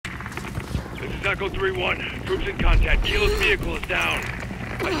This is Echo 3-1. Troops in contact. Kilo's vehicle is down.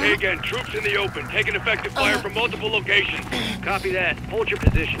 I say again, troops in the open, taking effective fire from multiple locations. Copy that. Hold your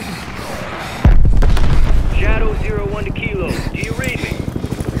position. Shadow 01 to Kilo. Do you read me?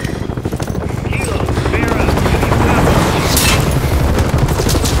 Kilo, bear up.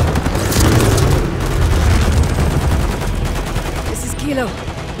 This is Kilo.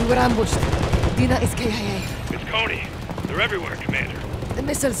 We were ambushed. Dina is KIA. It's Coney. They're everywhere, Commander. The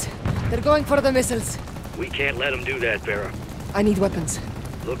missiles. They're going for the missiles. We can't let them do that, Farah. I need weapons.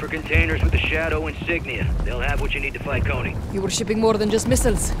 Look for containers with the Shadow insignia. They'll have what you need to fight Coney. You were shipping more than just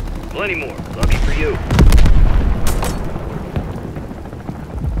missiles. Plenty more. Lucky for you.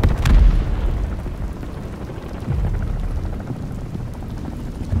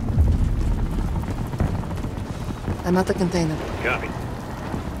 I'm at the container. Copy.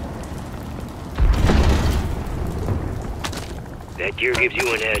 That gear gives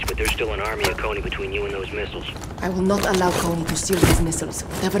you an edge, but there's still an army of Coney between you and those missiles. I will not allow Coney to steal these missiles,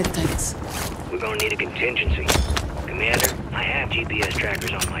 whatever it takes. We're gonna need a contingency. Commander, I have GPS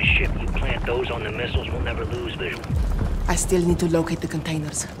trackers on my ship. You plant those on the missiles, we'll never lose visual. I still need to locate the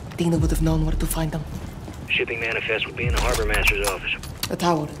containers. Dina would have known where to find them. Shipping manifest will be in the Harbor Master's office. The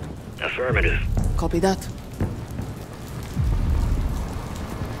tower. Affirmative. Copy that.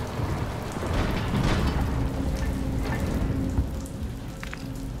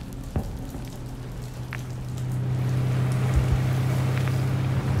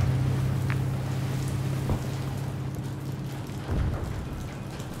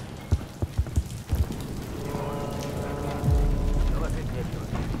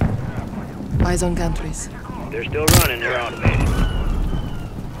 Eyes on gantries. They're still running, they're automated.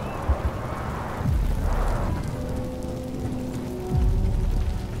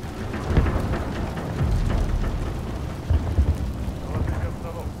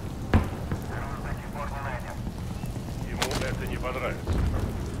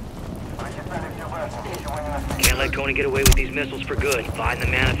 Can't let Coney get away with these missiles for good. Find the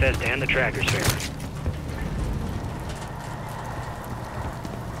manifest and the trackers, Farah.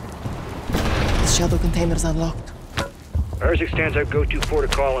 Shadow container's unlocked. Ours extends our go-to port of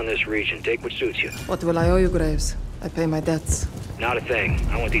call in this region. Take what suits you. What will I owe you, Graves? I pay my debts. Not a thing.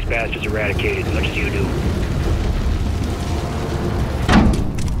 I want these bastards eradicated as much as you do.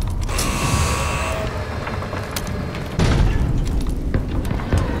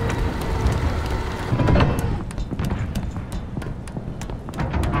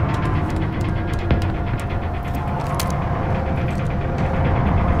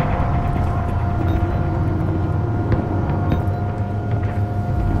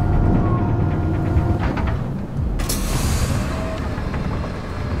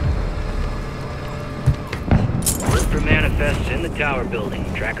 In the tower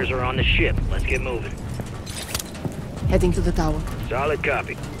building. Trackers are on the ship. Let's get moving. Heading to the tower. Solid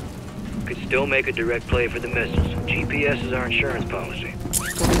copy. Could still make a direct play for the missiles. GPS is our insurance policy.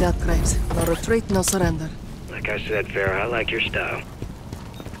 Copy that, Graves. No retreat, no surrender. Like I said, Farah, I like your style.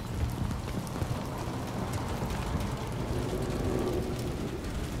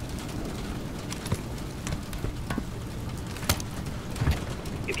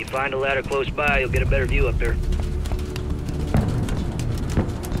 If you find a ladder close by, you'll get a better view up there.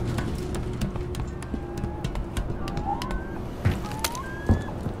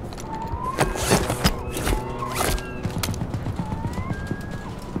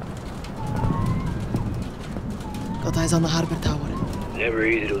 Got eyes on the harbor tower. Never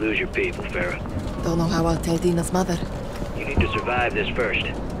easy to lose your people, Farah. Don't know how I'll tell Dina's mother. You need to survive this first.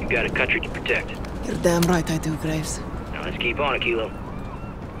 You've got a country to protect. You're damn right I do, Graves. Now let's keep on it, Kilo.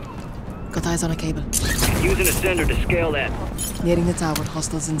 Got eyes on a cable. Use an ascender to scale that. Nearing the tower,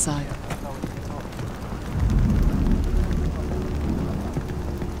 hostiles inside.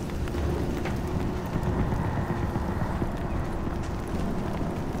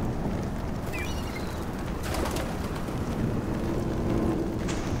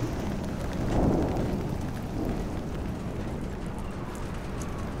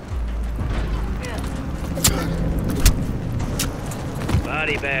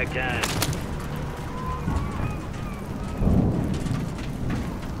 Body bag time.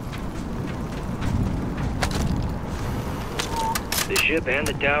 The ship and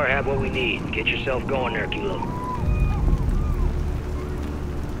the tower have what we need. Get yourself going there, Kilo.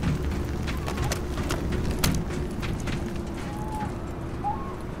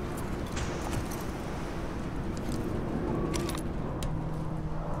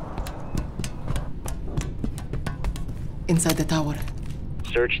 Inside the tower.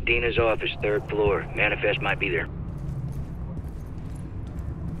 Search Dina's office, 3rd floor. Manifest might be there.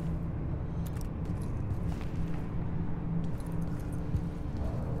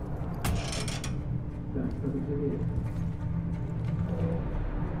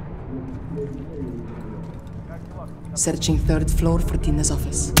 Searching third floor for Tina's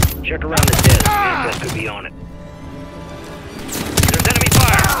office. Check around the desk. Manifest could be on it. There's enemy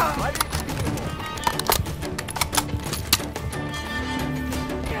fire!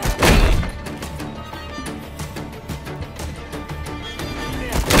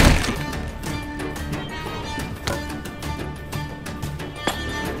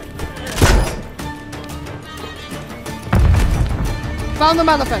 Found the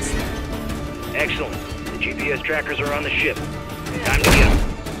manifest. Excellent. The GPS trackers are on the ship. Time to get them.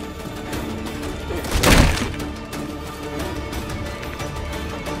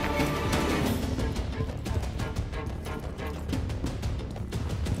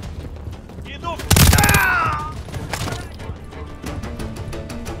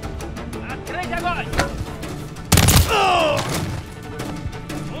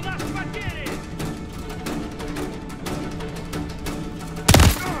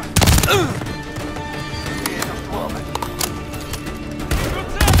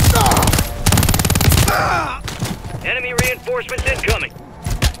 Enemy reinforcements incoming.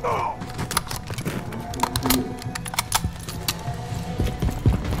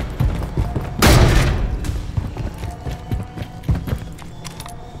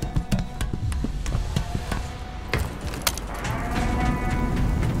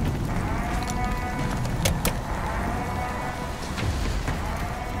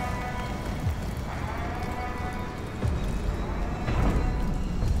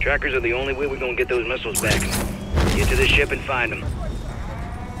 Trackers are the only way we're gonna get those missiles back. Get to the ship and find them.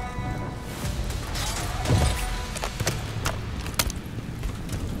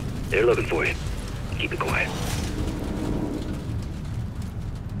 They're looking for you. Keep it quiet.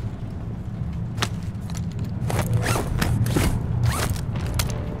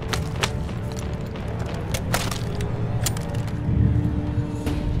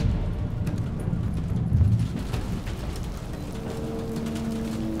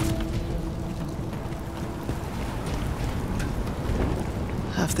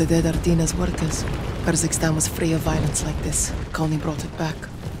 Half the dead are Tina's workers. Kazakhstan was free of violence like this. Connie brought it back.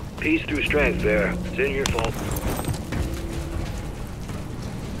 Peace through strength, Vera. It's in your fault.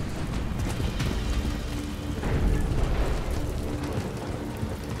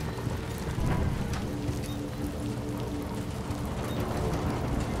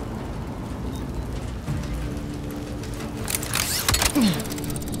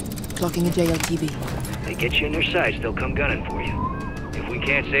 Clocking a JLTV. They get you in their sights, they'll come gunning for you. If we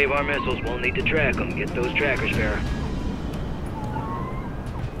can't save our missiles, we'll need to track them. Get those trackers, Vera.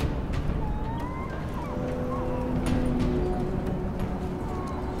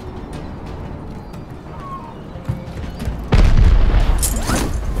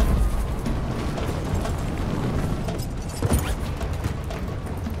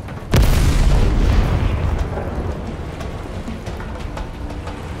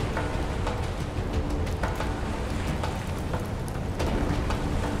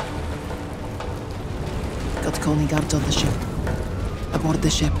 Got Coney guards on the ship. Aboard the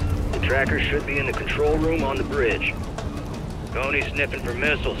ship. The trackers should be in the control room on the bridge. Coney's sniffing for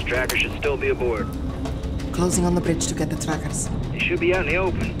missiles. Trackers should still be aboard. Closing on the bridge to get the trackers. They should be out in the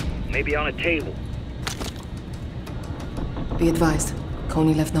open. Maybe on a table. Be advised,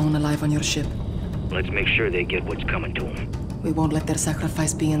 Coney left no one alive on your ship. Let's make sure they get what's coming to them. We won't let their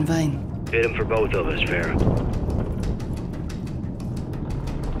sacrifice be in vain. Bid them for both of us, Vera.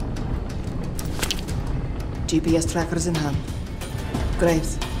 GPS trackers in hand.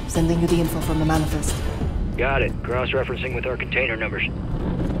 Graves, sending you the info from the manifest. Got it. Cross-referencing with our container numbers.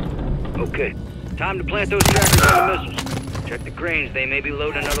 Okay. Time to plant those trackers on the missiles. Check the cranes. They may be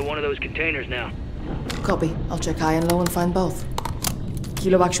loading another one of those containers now. Copy. I'll check high and low and find both.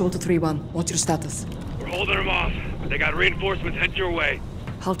 Kilo actual to 3-1. What's your status? We're holding them off, but they got reinforcements heading your way.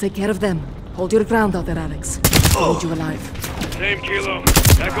 I'll take care of them. Hold your ground out there, Alex. I need you alive. Same, Kilo.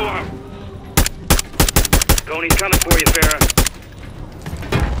 Echo out. Coney's coming for you, Farah.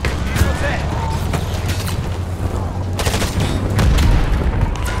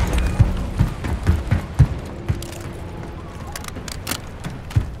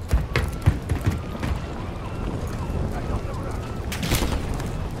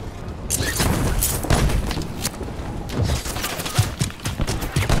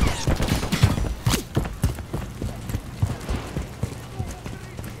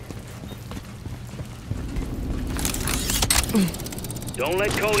 Don't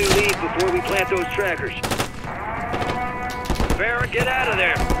let Coney leave before we plant those trackers. Farah, get out of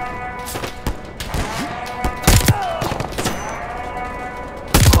there!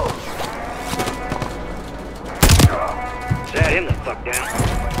 fuck down.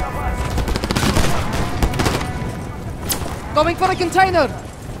 Going for a container!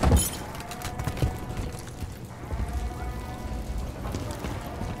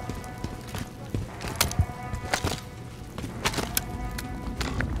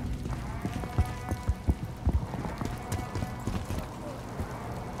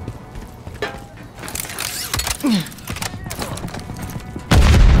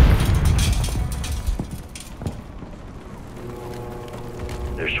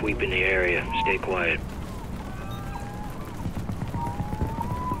 They're sweeping the area. Stay quiet.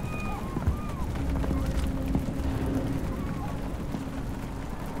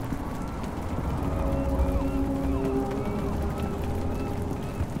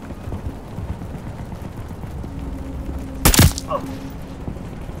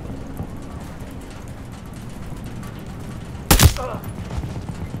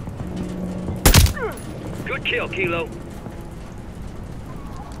 Good kill, Kilo.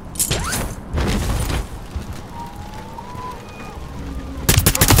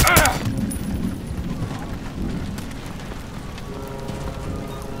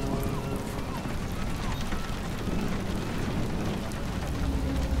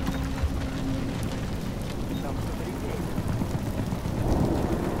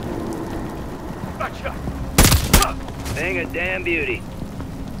 Thing a damn beauty.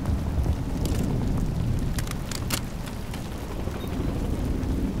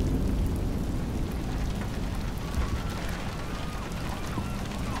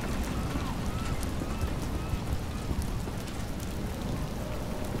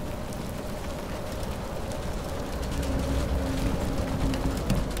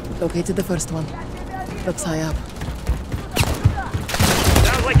 Located the first one. Looks high up.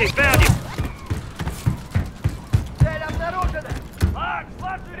 Sounds like they found you.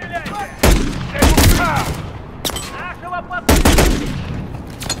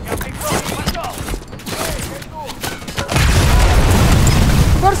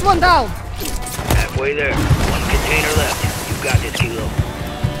 First one down! Halfway there. One container left. You got this, Kilo.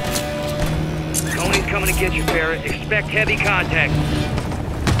 Tony's coming to get you, Parrot. Expect heavy contact.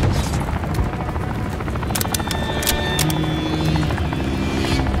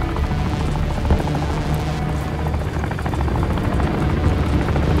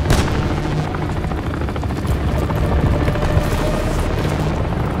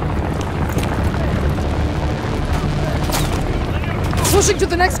 Pushing to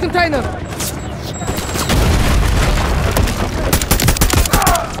the next container!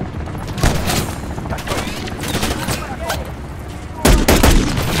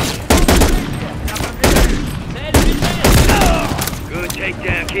 Good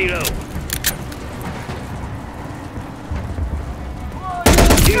takedown, Kilo.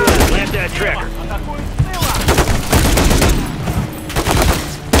 Kilo, plant that tracker.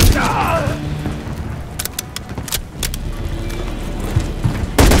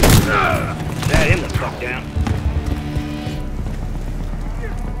 That him the fuck down.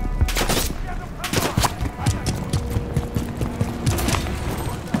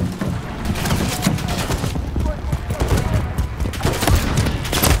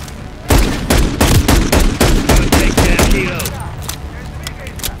 Good takedown, Kilo.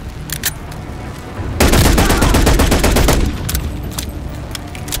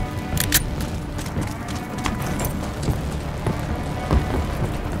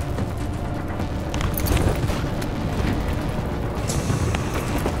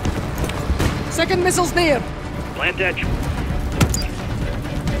 Second missile's near! Plant that.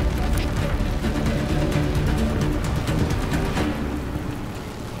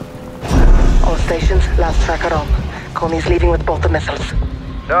 All stations, last tracker on. Coney's leaving with both the missiles.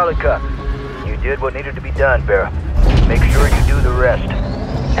 Solid copy. You did what needed to be done, Vera. Make sure you do the rest.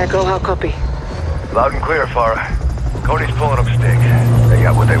 Echo, how copy? Loud and clear, Farah. Cody's pulling up stakes. They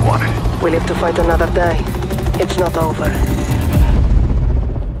got what they wanted. We live to fight another day. It's not over.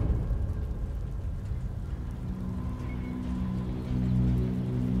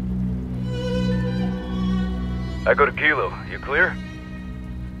 I go to Kilo. You clear?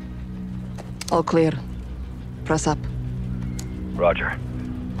 All clear. Press up. Roger.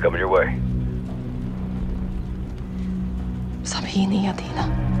 Coming your way. سامحيني يا دينا.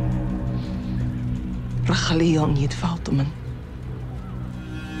 رح خليهم يتفاوتوا من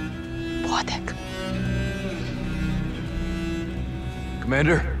بوعدك.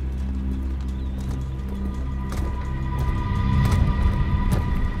 Commander?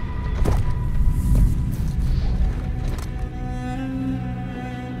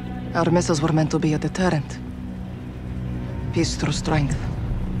 Our missiles were meant to be a deterrent. Peace through strength.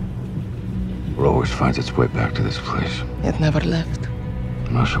 It always finds its way back to this place. It never left.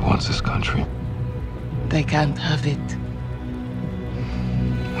 Russia wants this country. They can't have it.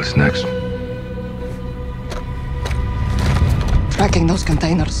 What's next? Tracking those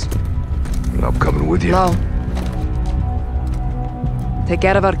containers. I'm coming with you. No. Take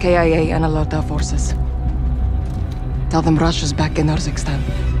care of our KIA and alert our forces. Tell them Russia's back in Urzikstan.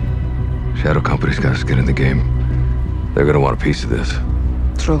 Shadow Company's got us get in the game. They're gonna want a piece of this.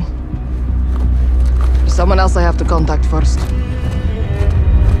 True. There's someone else I have to contact first.